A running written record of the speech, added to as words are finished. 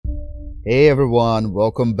Hey everyone,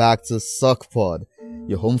 welcome back to SuckPod,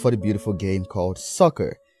 your home for the beautiful game called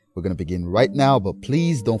soccer. We're going to begin right now, but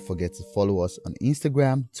please don't forget to follow us on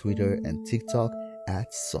Instagram, Twitter, and TikTok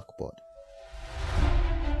at SuckPod.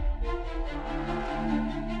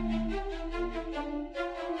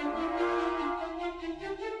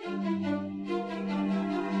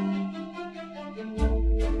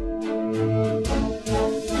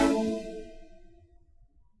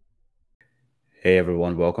 Hey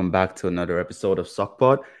everyone, welcome back to another episode of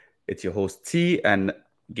SuckPod. It's your host T, and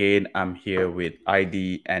again, I'm here with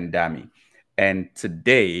ID and Dami. And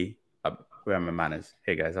today, where are my manners?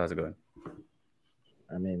 Hey guys, how's it going?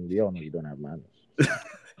 I mean, we all know you don't have manners.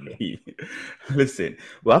 Listen,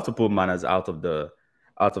 we have to put manners out of the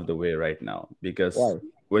way right now because Why?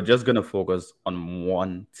 we're just gonna focus on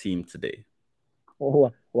one team today.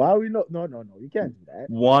 Why are we not? No, no, no. You can't do that. I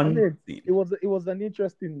One mean, team. it was an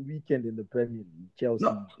interesting weekend in the Premier League. No, Chelsea,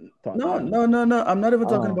 no, Tottenham. no, no, no. I'm not even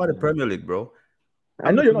talking about the Um, Premier League, bro. I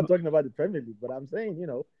I'm know not you're not talking, talking about the Premier League, but I'm saying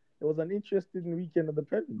it was an interesting weekend of the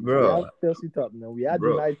Premier League. We bro, had Chelsea, Tottenham. We had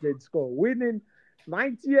bro, United score winning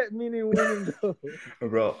 90th minute winning goal.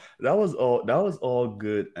 bro. That was all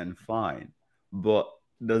good and fine, but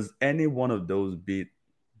does any one of those beat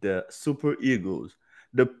the Super Eagles,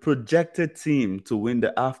 the projected team to win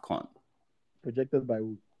the AFCON Projected by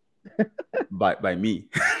who? by me?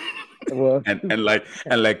 Well, and like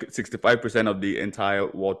 65% of the entire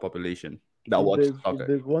world population that if watch there's if soccer.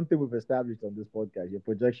 there's one thing we've established on this podcast, your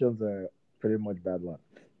projections are pretty much bad luck.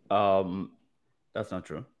 Um, that's not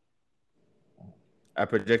true. I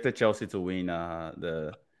projected Chelsea to win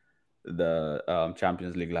the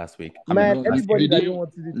Champions League last week. I mean, not Man, No, last anybody you week. that didn't didn't.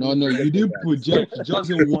 want City to No, win no, you projected didn't that. project. You just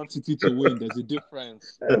didn't want City to win. There's a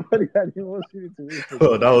difference. Everybody that didn't want City to win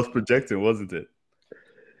Oh, that projected was projecting, wasn't it?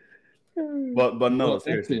 that. But no, Well,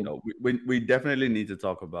 seriously okay. though, we definitely need to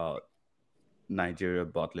talk about Nigeria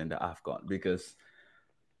bottling the AFCON because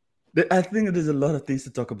I think there's a lot of things to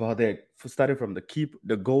talk about there. Starting from the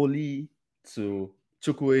goalie to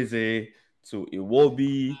Chukwueze to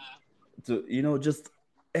Iwobi to just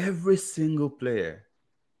every single player.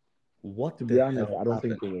 To What be the honest, hell happened? I don't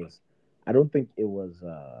think it was.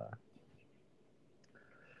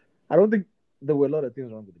 I don't think there were a lot of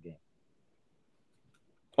things wrong with the game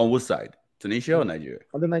On what side? Tunisia or on, Nigeria?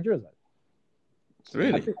 on the Nigeria side. See,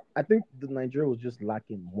 Really? I think the Nigeria was just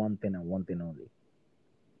lacking one thing and one thing only: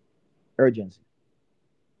 urgency.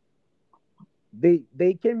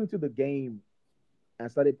 They came into the game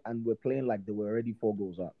and were playing like they were already 4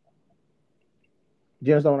 goals up. Do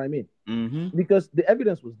you understand what I mean? Mm-hmm. Because the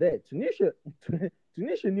evidence was there.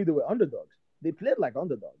 Tunisia knew they were underdogs. They played like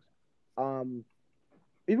underdogs. Um,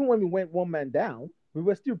 Even when we went one man down, we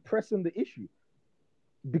were still pressing the issue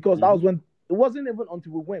because that Mm-hmm. was when it wasn't even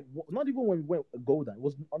until we went, not even when we went a goal down. It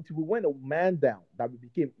was until we went a man down that we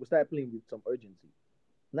started playing with some urgency.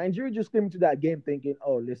 Nigeria just came into that game thinking,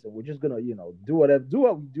 oh, listen, we're just gonna, do what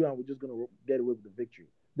we do, and we're just gonna get away with the victory.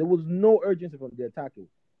 There was no urgency from the attacking.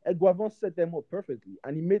 Eguavon set them up perfectly,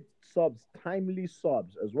 and he made subs, timely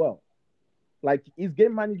subs as well. Like his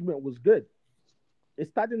game management was good. His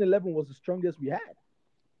starting 11 was the strongest we had.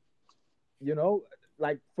 You know,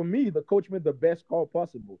 like for me, the coach made the best call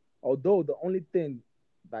possible. Although the only thing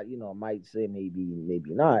that might say maybe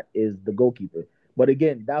not is the goalkeeper. But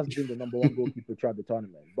again, that's been the number one goalkeeper throughout the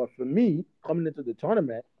tournament. But for me, coming into the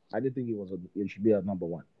tournament, I didn't think it should be a number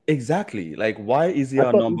one. Exactly. Like, why is he I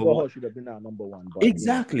our thought number Igor one? Hall should have been our number one, but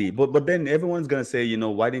Exactly. But then everyone's gonna say,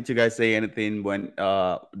 why didn't you guys say anything when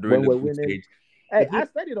during when the we're group winning, stage? hey, The I thing-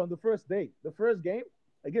 said it on the first day, the first game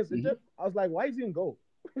against Mhm. Egypt. I was like, why is he in goal?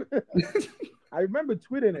 I remember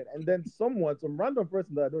tweeting it, and then some random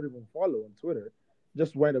person that I don't even follow on Twitter,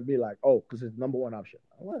 just went to be like, "Oh, because it's number one option."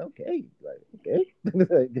 I'm like, "Okay, like, okay."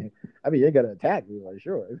 I mean, you ain't gotta attack me, like,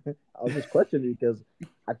 sure. I was just questioning because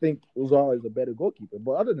I think Uzal is a better goalkeeper.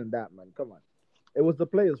 But other than that, man, come on, it was the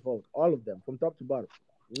players' fault, all of them, from top to bottom.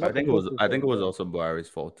 I Not the think it was coach's I think fault it at was all. also Buhari's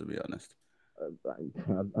fault, to be honest.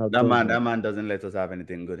 That Don't man, that man doesn't let us have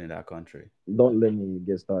anything good in that country. don't let me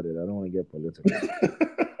get started. I don't want to get political.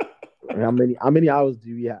 How many hours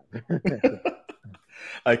do we have?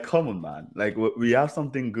 Like, come on, man. Like, we have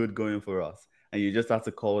something good going for us, and you just have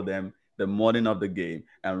to call them the morning of the game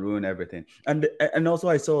and ruin everything. And also,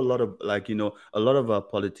 I saw a lot of a lot of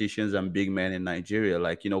politicians and big men in Nigeria,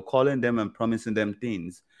 like calling them and promising them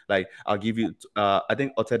things. Like, I'll give you. I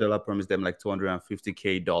think Otedola promised them like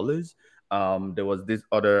 $250K. There was this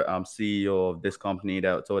other CEO of this company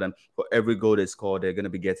that told them for every goal they score, they're gonna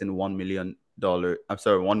be getting $1 million. I'm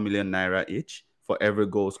sorry, 1 million naira each for every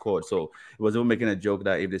goal scored. So it was even making a joke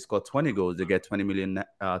that if they score 20 goals, they get 20 million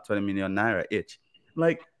naira each.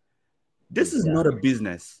 Like, This is not a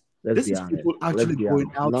business. Let's This be is honest. people Let's actually be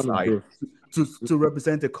going honest. None of outside this. to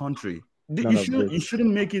represent a country. None of this. You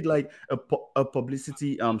shouldn't make it like a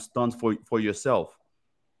publicity stunt for yourself.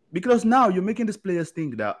 Because now you're making these players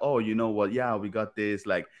think that, oh, you know what, yeah, we got this,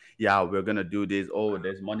 like, yeah, we're gonna do this. Oh,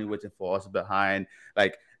 there's money waiting for us behind.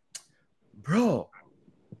 Like, bro,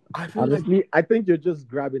 I feel like Honestly, I think you're just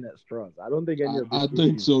grabbing at straws. I don't think any of this I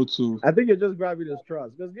think is. so too. I think you're just grabbing at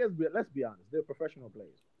straws because let's be honest, they're professional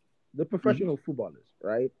players, they're Mhm. professional footballers,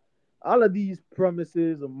 right? All of these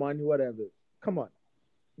promises of money, whatever. Come on,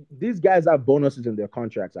 these guys have bonuses in their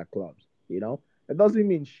contracts at clubs. It doesn't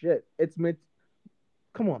mean shit. It's meant.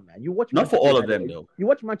 Come on, man. You watch Not for Manchester all of United. them though. You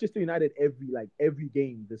watch Manchester United every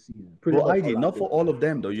game this season. Pretty But much ID, all our not for games. all of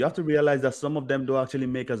them though. You have to realize that some of them don't actually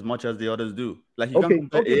make as much as the others do. Like you can't Okay,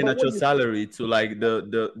 compare okay, a but what natural you salary to like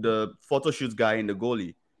the photo shoots guy in the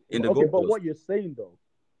goalie in the okay, but goalpost. what you're saying though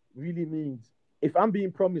really means if I'm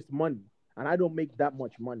being promised money and I don't make that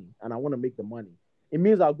much money and I want to make the money, it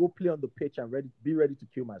means I'll go play on the pitch and be ready to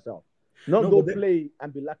kill myself. Not No, go but they, play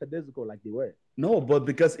and be lackadaisical like they were. no, but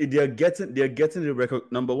because they're getting the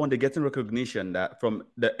number one, they're getting recognition that from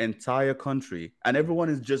the entire country, and everyone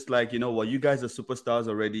is just like, you know what, you guys are superstars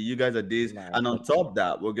already. You guys are this, Nah, and on come top on. of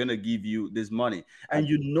that, we're gonna give you this money, I, and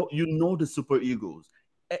you know the Super Eagles,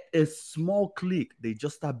 a small clique, they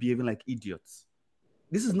just start behaving like idiots.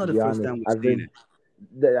 This is to not the be first honest, time I we've seen think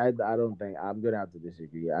it. I don't think I'm gonna have to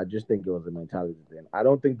disagree. I just think it was a mentality thing. I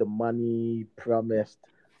don't think the money promised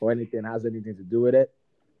or anything has anything to do with it.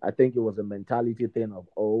 I think it was a mentality thing of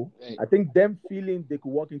Hey, I think them feeling they could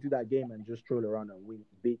walk into that game and just stroll around and win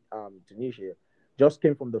beat Tunisia just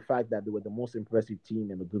came from the fact that they were the most impressive team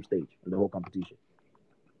in the group stage in the whole competition.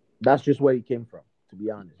 That's just where it came from. To be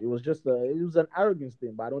honest, it was an arrogance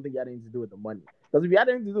thing, but I don't think it had anything to do with the money. Because if you had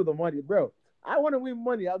anything to do with the money, bro, I want to win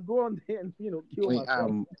money. I'll go on there and kill wait,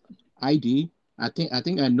 myself. ID. I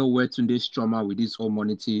think I know where Tunde's trauma with this whole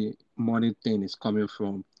money thing is coming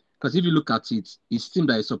from. Because if you look at it, it seems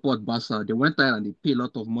that they support Barca. They went out and they pay a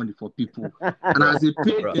lot of money for people, and as they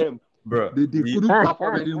paid Bro, them, bro, they couldn't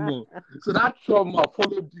perform anymore. So that trauma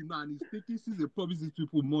followed him now, and he's thinking since they promised these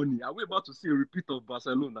people money, are we about to see a repeat of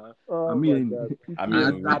Barcelona? I Oh my mean, god, I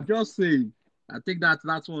PTSD. mean, I'm just saying. I think that's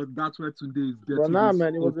where Tunde is But getting nah, this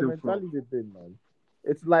man, it whole was a thing from. mentality thing, man.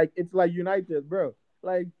 It's like United, bro.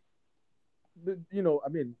 Like I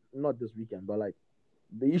mean, not this weekend, but like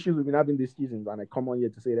the issues we've been having this season, and I come on here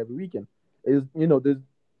to say it every weekend, is they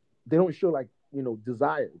don't show like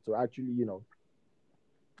desire to actually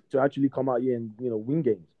come out here and win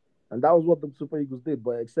games, and that was what the Super Eagles did.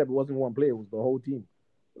 But except it wasn't one player; it was the whole team.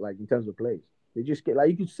 Like in terms of plays, they just get like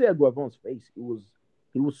you could see at Guavon's face,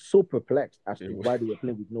 he was so perplexed as to why they were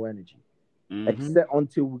playing with no energy, mhm. except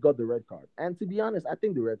until we got the red card. And to be honest, I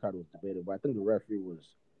think the red card was debatable. I think the referee was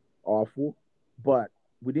awful, but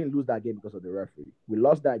we didn't lose that game because of the referee. We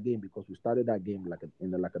lost that game because we started that game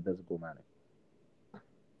in a lackadaisical manner.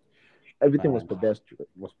 Everything was Man, pedestrian.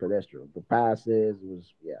 Was pedestrian. The passes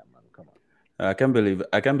was man. Come on. I can't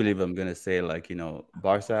believe I'm gonna say, like,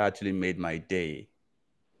 Barca actually made my day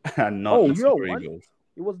and not Oh, the yo, Super what? Eagles.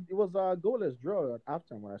 It was a goalless draw at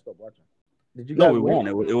halftime when I stopped watching. Did you No, guys we win? won.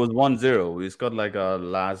 It was 1-0. We scored like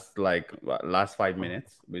last 5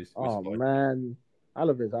 minutes. We Oh scored. man,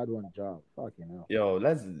 Alves had one job. Fucking hell. Yo,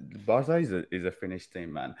 let's Barca is a finished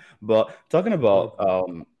team, man. But Exactly.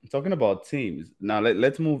 talking about teams now,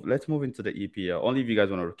 let's move into the EPL. Only if you guys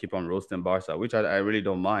want to keep on roasting Barca, which I really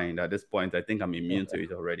don't mind at this point. I think I'm immune to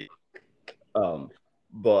it already. Um,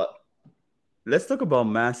 but let's talk about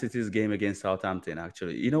Man City's game against Southampton.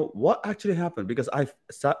 Actually, what actually happened? Because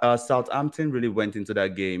Southampton really went into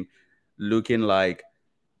that game looking like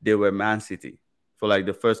they were Man City for like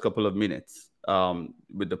the first couple of minutes.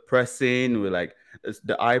 With the pressing, with like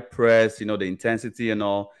the eye press, the intensity and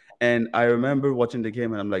all. And I remember watching the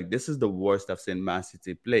game and I'm like, this is the worst I've seen Man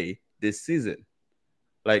City play this season.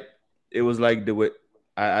 Like it was like they were.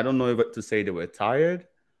 I don't know if to say they were tired,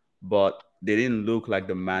 but they didn't look like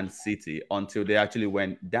the Man City until they actually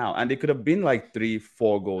went down, and they could have been like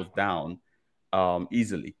 3-4 goals down,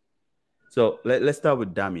 easily. So let's start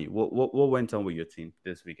with Dami. What went on with your team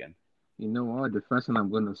this weekend? You know what? The first thing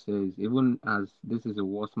I'm gonna say is even as this is the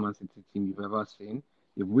worst Man City team you've ever seen,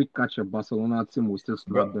 if we catch a Barcelona team, we'll still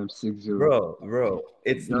Bro, slap them 6-0. bro,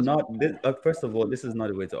 it's Just not this. First of all, this is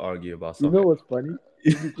not a way to argue about You know soccer. what's funny?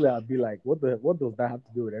 Typically, I'd be like, what does that have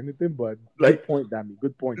to do with anything? But good Like point, Dammy.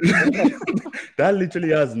 Good point. that literally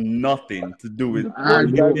has nothing to do with Good I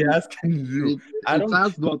point, me know Dammy. asking you. it I it don't.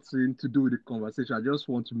 has nothing to do with the conversation. I just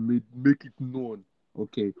want to make it known.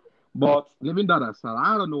 Okay. But leaving that aside,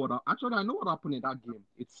 I don't know actually I know what happened in that game.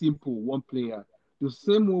 It's simple, one player. The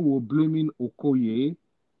same way we're blaming Okoye,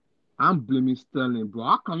 I'm blaming Sterling, bro.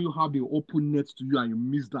 How can you have the open net to you and you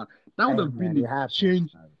miss that? That would Hey have been man, it the happens,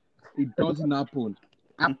 change. man. It doesn't happen.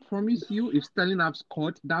 I promise you, if Sterling had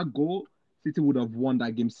scored that goal, City would have won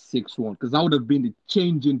that game 6-1 because that would have been the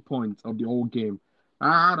changing point of the whole game.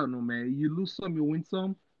 I don't know, man. You lose some, you win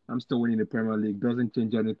some. I'm still winning the Premier League. Doesn't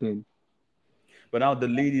change anything. But now the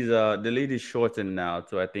lead is shortened now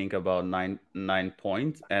to I think about nine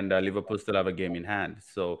points, and Liverpool still have a game in hand.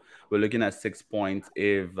 So we're looking at 6 points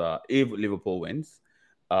if Liverpool wins.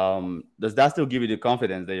 Does that still give you the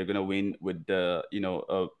confidence that you're gonna win with the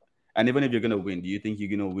and even if you're gonna win, do you think you're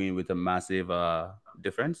gonna win with a massive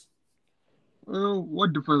difference? Well,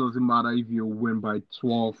 what difference does it matter if you win by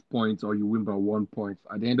 12 points or you win by 1 point?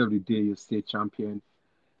 At the end of the day, you stay champion.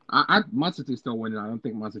 Man City is still winning. I don't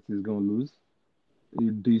think Man City is going to lose.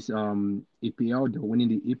 This EPL, they're winning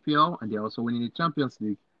the EPL and they're also winning the Champions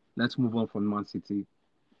League. Let's move on from Man City.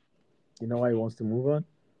 You know why he wants to move on?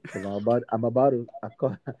 Because I'm about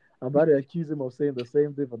to accuse him of saying the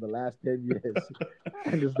same thing for the last 10 years,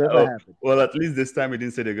 and it's never Oh, happened. well, at least this time he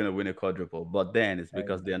didn't say they're gonna win a quadruple, but then it's Hey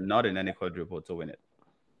because they're man, not in any quadruple to win it.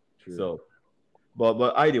 true. So,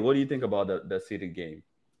 but Heidi, what do you think about the City game?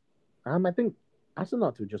 I think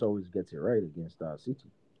Arsenal to just always gets it right against City.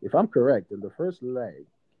 If I'm correct, in the first leg,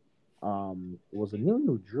 it was a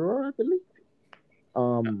nil-nil draw, I believe.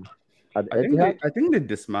 Um, at the Etihad, I think they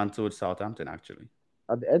dismantled Southampton actually.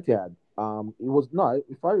 it was not.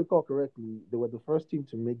 If I recall correctly, they were the first team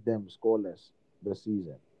to make them scoreless this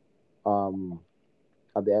season. Um,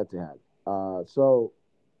 at the Etihad. So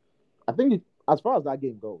I think as far as that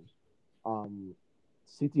game goes, um,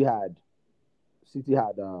 City had City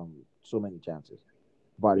had so many chances.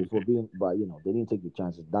 But if we're Okay. being, but they didn't take the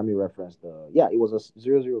chances. Dami referenced the yeah, it was a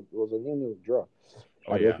 0-0. It was a nil-nil draw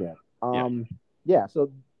Oh at the yeah, Etihad. yeah. Yeah,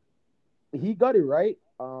 so he got it right.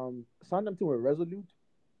 Southampton were resolute.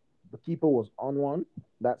 The keeper was on one.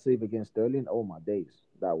 That save against Sterling. Oh my days,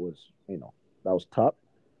 that was tough.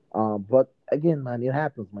 But again, man, it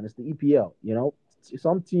happens, man. It's the EPL.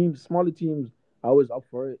 Some teams, smaller teams, are always up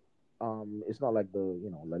for it. It's not like the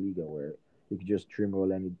La Liga where you could just trim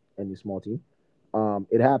roll any small team.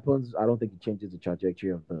 It happens. I don't think it changes the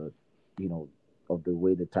trajectory of you know, of the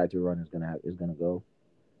way the title run is gonna go.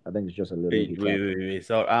 I think it's just a little hiccup. Wait.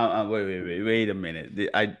 So, wait a minute.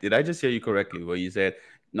 Did I just hear you correctly? Where you said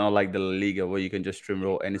not like the La Liga, where you can just stream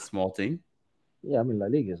roll any small team? Yeah, I mean La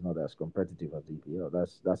Liga is not as competitive as the EPL.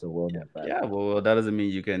 That's a well Yeah, known fact. yeah. Well, that doesn't mean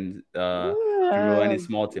you can stream roll any Yeah,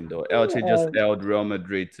 small team though. Elche just yeah, held Real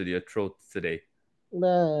Madrid to their throat today.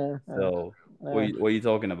 nah, So, nah, what are you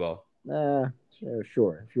talking about? nah.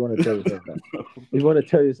 Sure. If you want to tell yourself that. You want to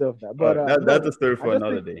tell yourself that. But That's a no, story for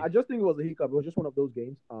another day. I just think it was a hiccup. It was just one of those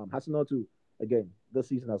games. Arsenal to again this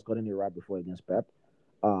season has gotten it right before against Pep.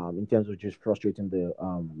 In terms of just frustrating the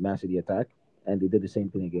Man City attack, and they did the same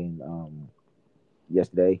thing again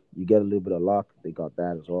yesterday. You get a little bit of luck. They got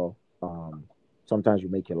that as well. Sometimes you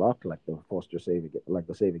make your luck, like the Foster save, like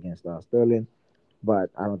the save against Sterling. But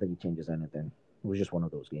I don't think it changes anything. It was just one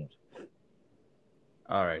of those games.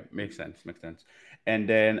 All right, makes sense, makes sense. And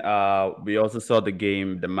then we also saw the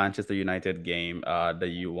game, the Manchester United game that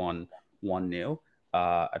you won 1-0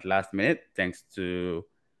 at last minute, thanks to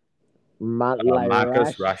Like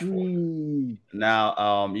Marcus Rashford. Rashid,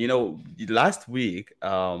 Now, last week,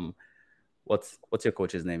 what's your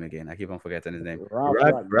coach's name again? I keep on forgetting his name. Ralph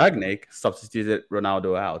Ragnick. Ragnick substituted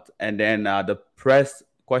Ronaldo out, and then the press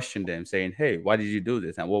questioned him, saying, "Hey, why did you do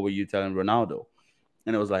this? And what were you telling Ronaldo?"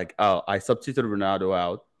 And it was like, "Oh, I substituted Ronaldo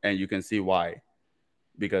out, and you can see why,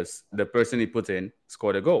 because the person he put in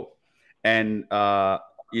scored a goal." And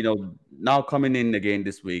now coming in again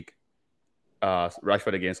this week,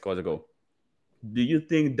 Rashford again scores a goal. Do you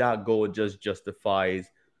think that goal just justifies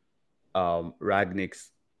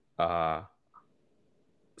Ragnick's uh,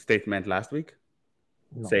 statement last week,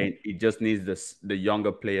 No, saying he just needs the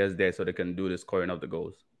younger players there so they can do the scoring of the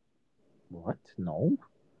goals? what? No,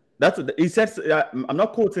 That's what he said. I'm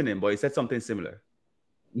not quoting him, but he said something similar.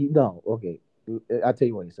 no. Okay, I'll tell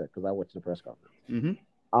you what he said because I watched the press conference.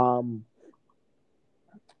 Hmm. Um,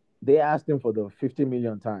 they asked him for the 50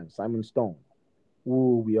 million times. Simon Stone,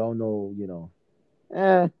 who we all know,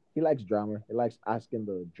 he likes drama. He likes asking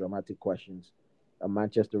the dramatic questions. A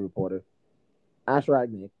Manchester reporter asked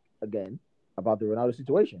Ragnick again about the Ronaldo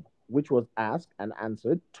situation, which was asked and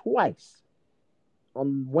answered twice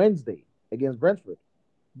on Wednesday against Brentford.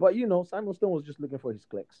 But Simon Stone was just looking for his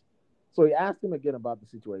clicks. So he asked him again about the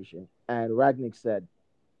situation, and Ragnick said,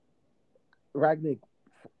 Ragnick,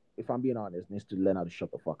 if I'm being honest, needs to learn how to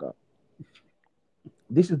shut the fuck up.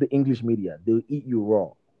 This is the English media. They'll eat you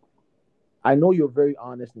raw. I know you're very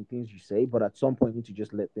honest in things you say, but at some point you need to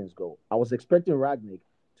just let things go. I was expecting Ragnick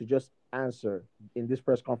to just answer in this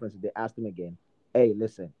press conference if they asked him again, hey,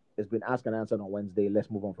 listen, it's been asked and answered on Wednesday. Let's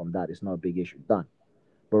move on from that. It's not a big issue. Done.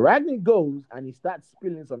 But Ragnick goes and he starts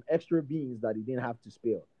spilling some extra beans that he didn't have to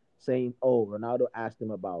spill, saying, oh, Ronaldo asked him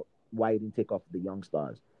about why he didn't take off the young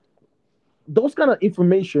stars. Those kind of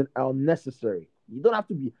information are necessary. You don't have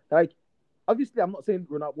to be like, obviously, I'm not saying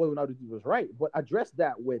what Ronaldo did was right, but address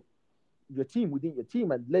that with your team within your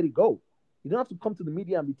team and let it go. You don't have to come to the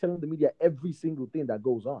media and be telling the media every single thing that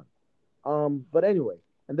goes on. But anyway,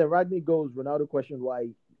 and then Rodney goes. Ronaldo questioned why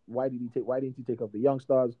didn't he take off the young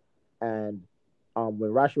stars? And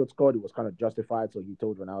when Rashford scored, it was kind of justified. So he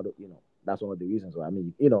told Ronaldo, that's one of the reasons why. I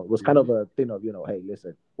mean, it was kind of a thing of, hey,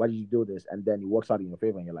 listen, why did you do this? And then it works out in your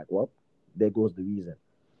favor, and you're like, well, there goes the reason.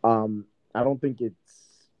 I don't think it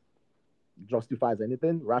justifies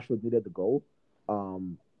anything. Rashford needed the goal.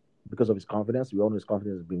 Because of his confidence. We all know his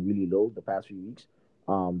confidence has been really low the past few weeks.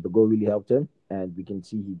 The goal really helped him, and we can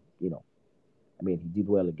see he did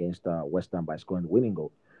well against West Ham by scoring the winning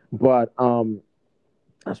goal. But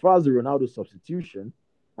as far as the Ronaldo substitution,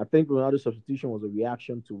 I think Ronaldo's substitution was a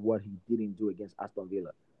reaction to what he didn't do against Aston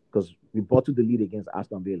Villa because we bottled the lead against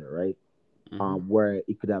Aston Villa, right? Where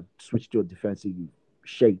he could have switched to a defensive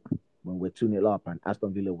shape when we're 2-0 up and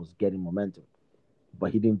Aston Villa was getting momentum,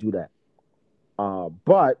 but he didn't do that.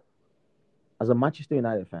 But as a Manchester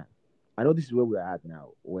United fan, I know this is where we're at now,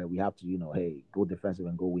 where we have to, hey, go defensive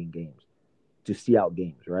and go win games to see out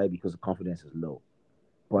games, right? Because the confidence is low.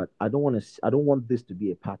 But I don't want this to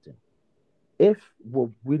be a pattern. If we're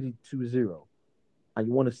winning 2-0 and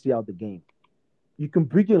you want to see out the game, you can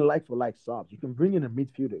bring in like for like subs. You can bring in a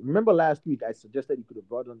midfielder. Remember last week I suggested you could have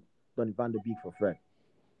brought on Donny van der Beek for Fred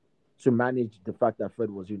to manage the fact that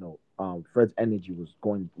Fred was, Fred's energy was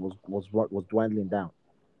dwindling down.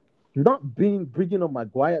 Not bringing on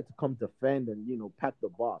Maguire to come defend and pack the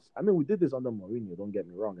boss. I mean, we did this under Mourinho. Don't get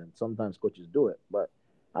me wrong, and sometimes coaches do it, but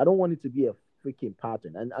I don't want it to be a freaking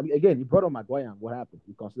pattern. And I mean, again, he brought on Maguire, and what happened?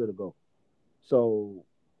 He considered a goal. So,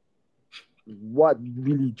 what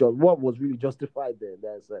was really justified there?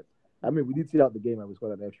 That said, I mean, we did see out the game and we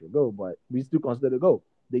scored an extra goal, but we still considered a goal.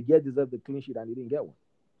 They deserved the clean sheet and he didn't get one.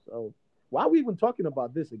 So, why are we even talking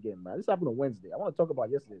about this again, man? This happened on Wednesday. I want to talk about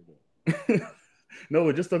yesterday's game. No,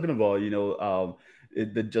 we're just talking about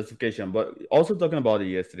the justification, but also talking about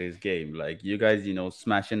yesterday's game. Like you guys,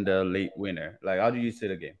 smashing the late winner. Like, how do you see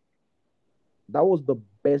the game? That was the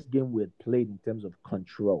best game we had played in terms of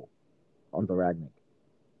control under Ragnick.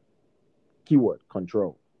 Keyword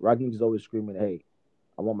control. Ragnick is always screaming, "Hey,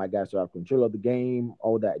 I want my guys to have control of the game."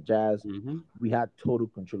 All that jazz. We had total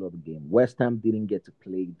control of the game. West Ham didn't get to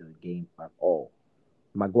play the game at all.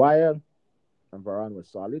 Maguire and Varane were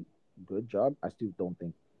solid. Good job. I still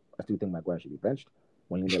think Maguire should be benched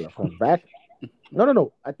when Lindelof comes back.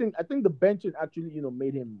 No. I think the benching actually,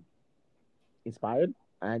 made him inspired.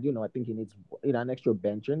 And I think he needs an extra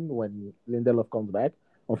benching when Lindelof comes back.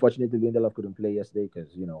 Unfortunately, Lindelof couldn't play yesterday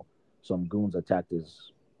because, some goons attacked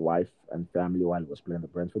his wife and family while he was playing the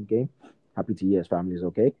Brentford game. Happy to hear his family is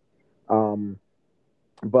okay.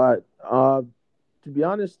 But to be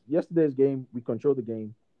honest, yesterday's game, we controlled the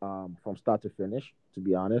game from start to finish, to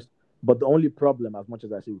be honest. But the only problem, as much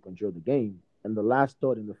as I say we controlled the game, in the last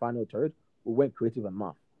third, in the final third, we went creative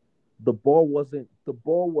enough. The ball was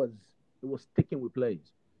sticking with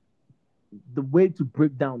plays. The way to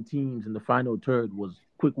break down teams in the final third was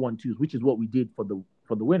quick 1-2s, which is what we did for the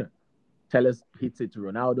winner. Telles hits it to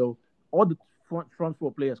Ronaldo. All the front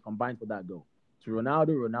four players combined for that goal. To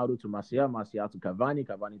Ronaldo to Martial to Cavani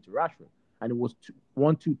to Rashford. And it was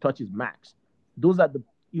 1-2 touches max. Those are the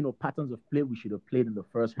patterns of play we should have played in the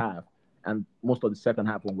first half and most of the second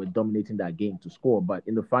half when we're dominating that game to score. But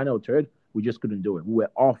in the final third, we just couldn't do it. We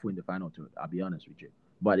were awful in the final third, I'll be honest with you.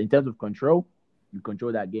 But in terms of control, you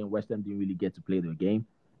control that game. West Ham didn't really get to play their game.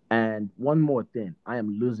 And one more thing, I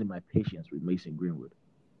am losing my patience with Mason Greenwood.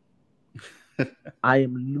 I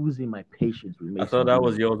am losing my patience with Mason I thought that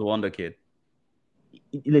was yours wonder kid.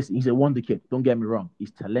 Listen, he's a wonder kid. Don't get me wrong.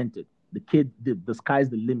 He's talented. The kid, the sky's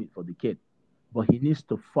the limit for the kid. But he needs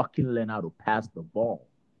to fucking learn how to pass the ball.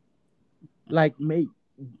 Like, mate,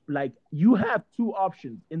 you have two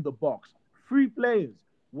options in the box. Free players.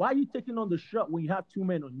 Why are you taking on the shot when you have two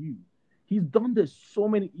men on you? He's done this so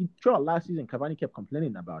many. Last season, Cavani kept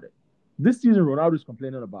complaining about it. This season, Ronaldo's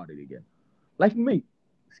complaining about it again. Like, mate,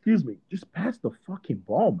 excuse me, just pass the fucking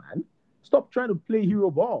ball, man. Stop trying to play hero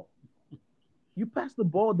ball. You pass the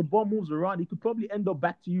ball moves around. It could probably end up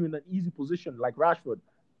back to you in an easy position, like Rashford,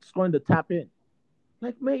 scoring the tap in.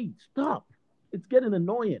 Like, mate, stop. It's getting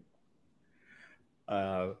annoying.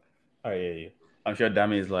 I hear you. I'm sure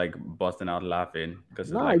Dami is like busting out laughing because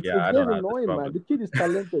it's Nah, like, yeah, it's I don't getting have this annoying, man. problem. The kid is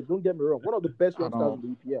talented. Don't get me wrong. One of the best I young stars don't.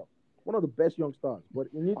 in the EPL. One of the best young stars. But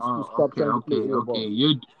he needs to Oh, stop okay, trying to play okay, aerial okay.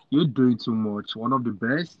 balls. You're doing too much. One of the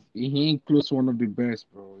best. He ain't close to one of the best,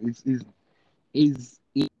 bro. It's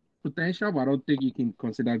potential, but I don't think you can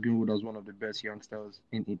consider Greenwood as one of the best youngsters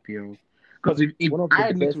in EPL. Because if One of the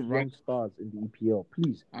I need best to rank, young stars in the EPL.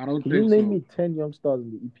 Please, I don't can you think name so. me 10 young stars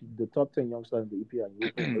in the EP, the top 10 young stars in the EPL, and you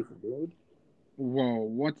will put Mason Greenwood? Well,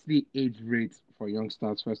 what's the age rate for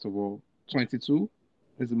youngsters? First of all, 22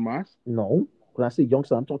 is a mass. No. When I say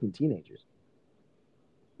youngster, I'm talking teenagers.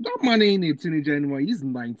 That man ain't a teenager anymore. He's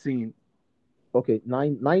 19. Okay,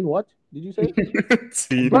 nine. What did you say,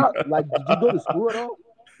 Teen. But Like, did you go to school at all?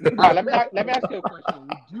 let me ask you a question.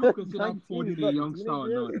 Would you consider 19 is Foden a not a youngster or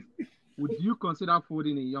teenager. not? Would you consider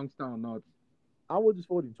Foden a youngster or not? I would just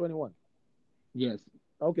vote him 21. Yes.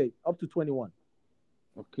 Okay, up to 21.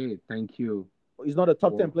 Okay, thank you. He's not a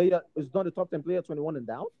top 10 Well, player. He's not a top 10 player 21 and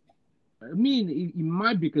down. I mean, it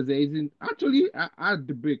might be because there isn't actually. I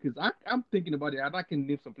debate because I'm thinking about it, and I can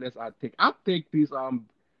name some players I'd take. I'll take this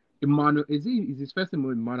Emmanuel. Is his first name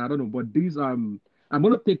Emmanuel? I don't know, but these I'm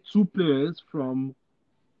gonna take two players from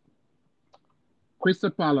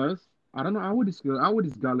Crystal Palace. I don't know how old is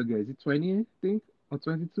Gallagher? Is it 20? I think or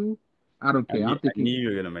 22? I don't care. I'm I taking knew you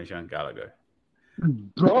were gonna mention Gallagher.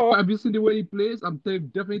 bro. Have you seen the way he plays?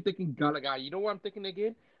 Definitely taking Gallagher. You know what I'm taking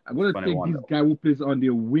again? I'm gonna take 21 this though. guy who plays on the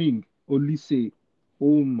wing, Olise.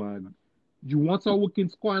 Oh man, you want someone who can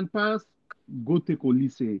score and pass? Go take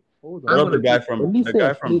Olise. Hold What I'm on. about gonna take. the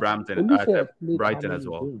guy from Brampton, Olise has played how Brighton as many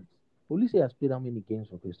well? games? Olise has played how many games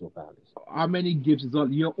for Crystal Palace? How many games is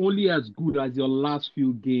all? You're only as good as your last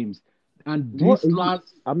few games, and What this are you?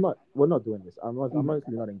 last I'm not. We're not doing this. I'm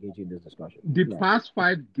honestly not engaging in this discussion. the No, past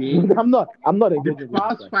 5 games. I'm not. I'm not The engaging in this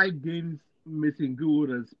past discussion. 5 games Mason Greenwood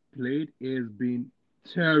has played has been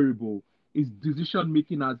terrible. His decision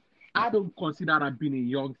making has I don't consider that being a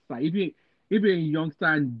youngster. If you're a youngster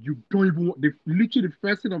and you don't even literally the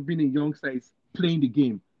first thing of being a youngster is playing the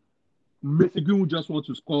game. Mason Greenwood just wants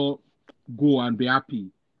to score, go and be happy.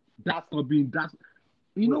 That's not being that's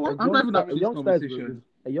you know Wait, what? I'm not even having a this youngster conversation.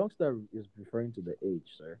 a youngster is referring to the age,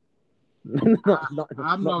 sir. I,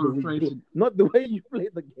 I'm not Not the way referring to not the way you play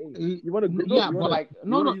the game. You want to go? yeah, but like You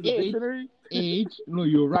no, want to no use a age, dictionary? age. No,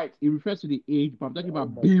 you're right. It refers to the age, but I'm talking Oh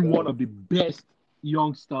about my being one god! of the best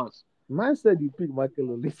youngsters. Man said you pick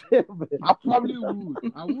Michael Olise. I probably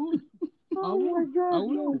would. I would. I Oh my would. I god,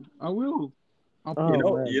 will. man! I will. I'll You Oh put.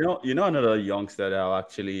 know, man! another youngster that I'll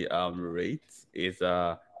actually rate is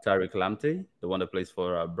Tariq Lamptey, the one that plays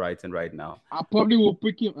for Brighton right now. I probably will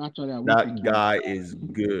pick him. Actually, I will pick That him. guy is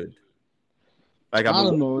good. Like I've I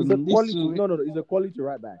been don't know. He's a This quality. No, no, no. He's a quality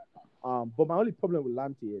right back. But my only problem with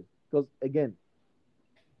Lamptey is because again,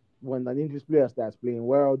 when an English player starts playing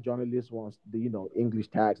well, journalists wants the English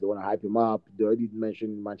tags. They want to hype him up. They already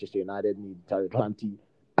mentioned Manchester United need Tariq Lamptey.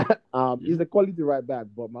 He's a quality right back,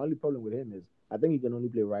 but my only problem with him is I think he can only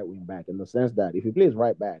play right wing back in the sense that if he plays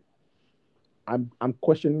right back, I'm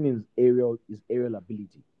questioning his aerial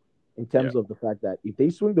ability in yeah. terms of the fact that if they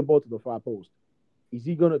swing the ball to the far post, is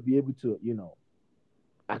he gonna be able to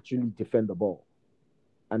actually defend the ball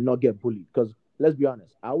and not get bullied? Because let's be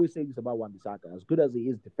honest, I always say this about Wan-Bissaka. As good as he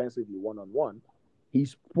is defensively one on one,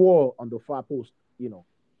 he's poor on the far post.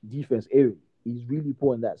 Defense area. He's really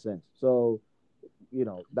poor in that sense. So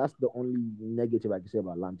that's the only negative I can say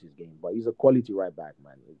about Lamptey's game. But he's a quality right back,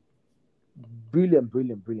 man. Brilliant,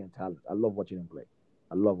 brilliant, brilliant talent. I love watching him play.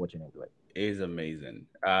 I love watching him play. Is amazing.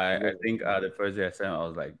 I I love think watching him the play. first day I saw him, I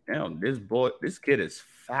was like, damn, this kid is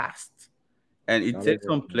fast. And I it love takes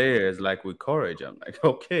some watching him play. players like with courage. I'm like,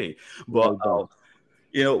 okay. Yeah, But he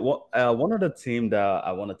does. what one other team that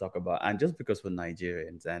I want to talk about, and just because we're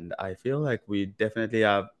Nigerians, and I feel like we definitely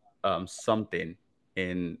have something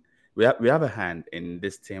in we have a hand in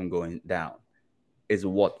this team going down, is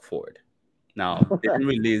Watford. Now they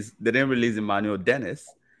didn't release Emmanuel Dennis,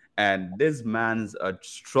 and this man's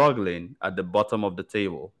struggling at the bottom of the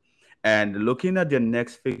table. And looking at their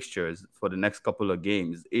next fixtures for the next couple of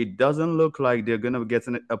games, it doesn't look like they're gonna get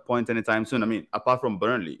a point anytime soon. I mean, apart from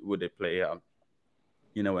Burnley, would they play?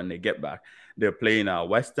 When they get back, they're playing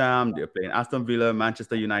West Ham, they're playing Aston Villa,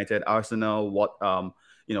 Manchester United, Arsenal,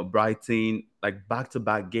 Brighton, like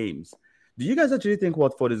back-to-back games. Do you guys actually think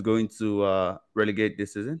Watford is going to relegate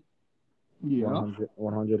this season? Yeah. 100,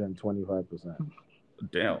 125%.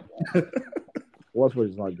 Damn. Watford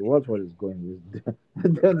is going.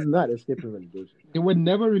 They're not escaping relegation. They were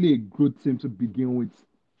never really a good team to begin with.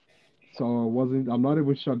 So I wasn't. I'm not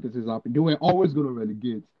even shocked this is happening. They were always going to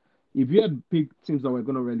relegate. If you had picked teams that were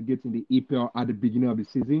going to relegate in the EPL at the beginning of the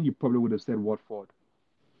season, you probably would have said Watford.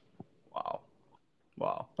 Wow.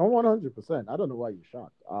 Wow. I'm 100%. I don't know why you're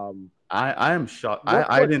shocked. I am shocked. I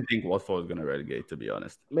Watford, didn't think Watford was gonna relegate, to be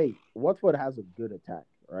honest. mate, Watford has a good attack,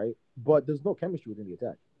 right? But there's no chemistry within the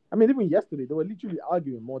attack. I mean, even yesterday they were literally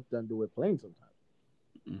arguing more than they were playing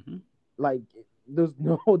sometimes. Hmm. Like there's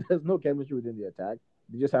no there's no chemistry within the attack.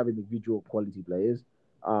 They just have individual quality players.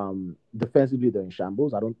 Defensively they're in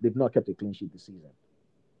shambles. I don't they've not kept a clean sheet this season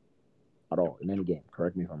at all in any game.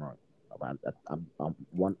 Correct me if I'm wrong. I'm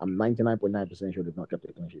 99.9% sure they've not kept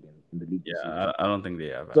a clean sheet in the league Yeah, this season. I don't think they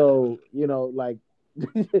have. So like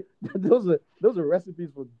those are recipes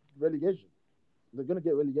for relegation. They're gonna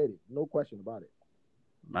get relegated, no question about it.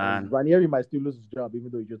 And Man, Ranieri might still lose his job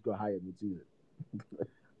even though he just got hired mid-season.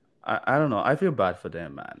 I don't know. I feel bad for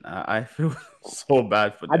them, man. I feel so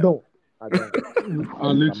bad for I them. don't. I don't. I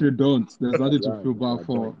literally don't. There's To nothing be to feel honest, I bad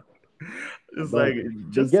for. don't. I It's like don't.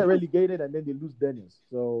 They just get relegated and then they lose Dennis.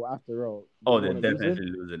 So after all, they oh, don't they're want to lose him.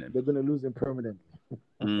 definitely losing him. They're gonna lose him permanently.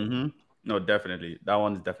 Hmm. No, definitely. That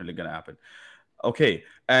one is definitely gonna happen. Okay,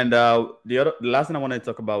 and the last thing I wanted to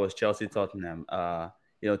talk about was Chelsea Tottenham.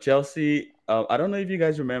 Chelsea. I don't know if you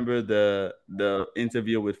guys remember the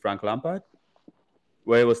interview with Frank Lampard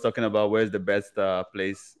where he was talking about where's the best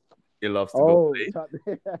place he loves to go Oh,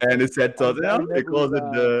 play, and he said Gary Tottenham. He calls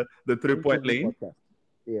Neville's it the 3 point interview lane. podcast.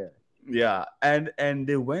 Yeah, Yeah, and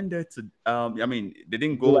they went there to. I mean, they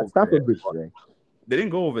didn't they were go at over there. Stamford Bridge today. They didn't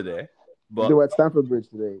go over there, They but were at Stamford Bridge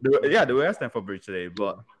today. yeah, they were at Stamford Bridge today. Yeah.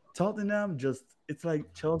 But Tottenham just it's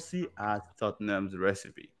like Chelsea has Tottenham's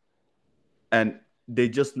recipe, and they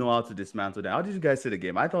just know how to dismantle them. How did you guys see the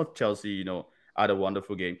game? I thought Chelsea, had a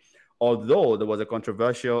wonderful game. Although there was a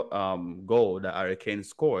controversial goal that Harry Kane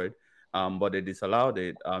scored, but they disallowed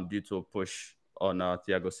it due to a push on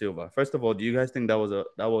Thiago Silva. First of all, do you guys think that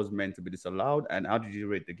was meant to be disallowed? And how did you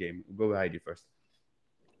rate the game? Go with Heidi first.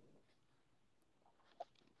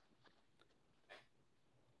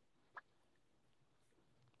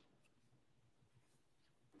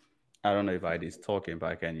 I don't know if Heidi's talking, but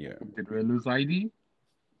I can hear him. Did we lose ID?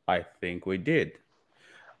 I think we did.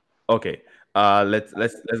 Okay. Let's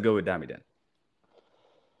go with Dami then.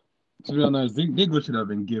 To be honest, they should have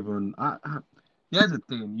been given. Here's the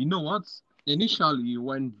thing. You know what? Initially,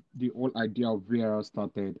 when the whole idea of VR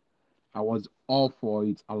started, I was all for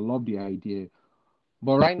it. I love the idea.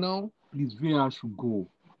 But right now, please, VR should go.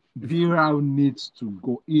 VR needs to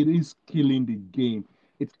go. It is killing the game.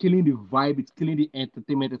 It's killing the vibe. It's killing the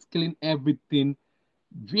entertainment. It's killing everything.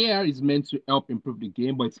 VR is meant to help improve the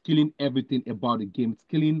game, but it's killing everything about the game. It's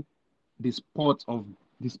killing the sport of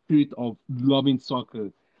the spirit of loving soccer.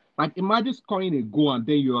 Like imagine scoring a goal and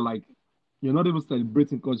then you're not even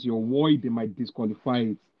celebrating because you're worried they might disqualify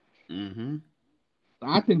it. Mm-hmm.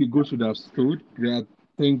 I think the goal should have stood. I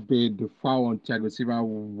think the foul on Thiago Silva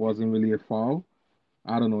wasn't really a foul.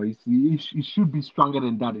 I don't know. It should be stronger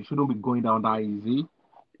than that. It shouldn't be going down that easy.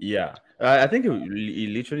 Yeah, I think he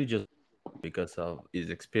literally just because of his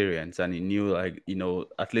experience and he knew like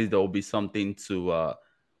at least there will be something to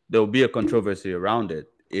there will be a controversy around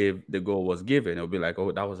it if the goal was given. It'll be like,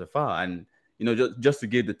 oh, that was a foul, and just to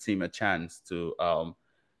give the team a chance to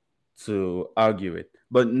argue it.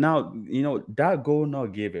 But now, that goal not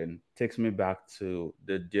given takes me back to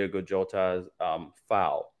the Diego Jota's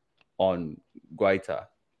foul on Guaita.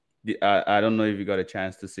 I don't know if you got a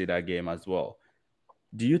chance to see that game as well.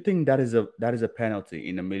 Do you think that is a penalty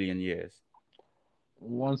in a million years?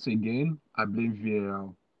 Once again, I blame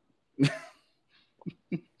VAR.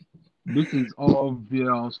 This is all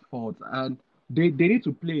VAR's fault, and they need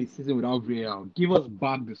to play a season without VAR. Give us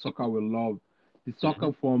back the soccer we love, the Hmm.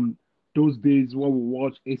 soccer from those days when we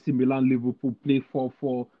watch AC Milan, Liverpool play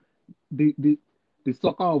 4-4. The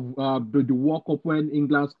soccer of the World Cup when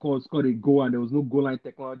England scored a goal and there was no goal line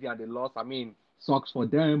technology and they lost. I mean, sucks for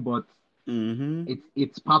them, but Hmm.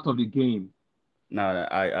 it's part of the game. No,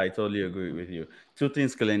 I totally agree with you. Two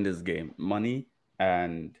things killing this game: money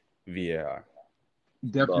and VAR.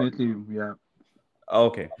 But Definitely, yeah.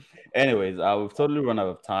 okay. Anyways, we've totally run out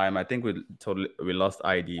of time. I think we lost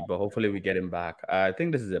ID, but hopefully we get him back. I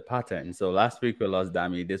think this is a pattern. So last week we lost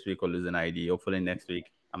Dami. This week we're losing ID. Hopefully next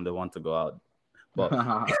week I'm the one to go out. But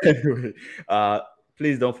anyway,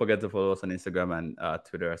 please don't forget to follow us on Instagram and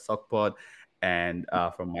Twitter at SockPod. And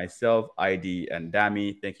from myself, ID, and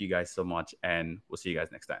Dami, thank you guys so much, and we'll see you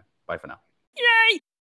guys next time. Bye for now.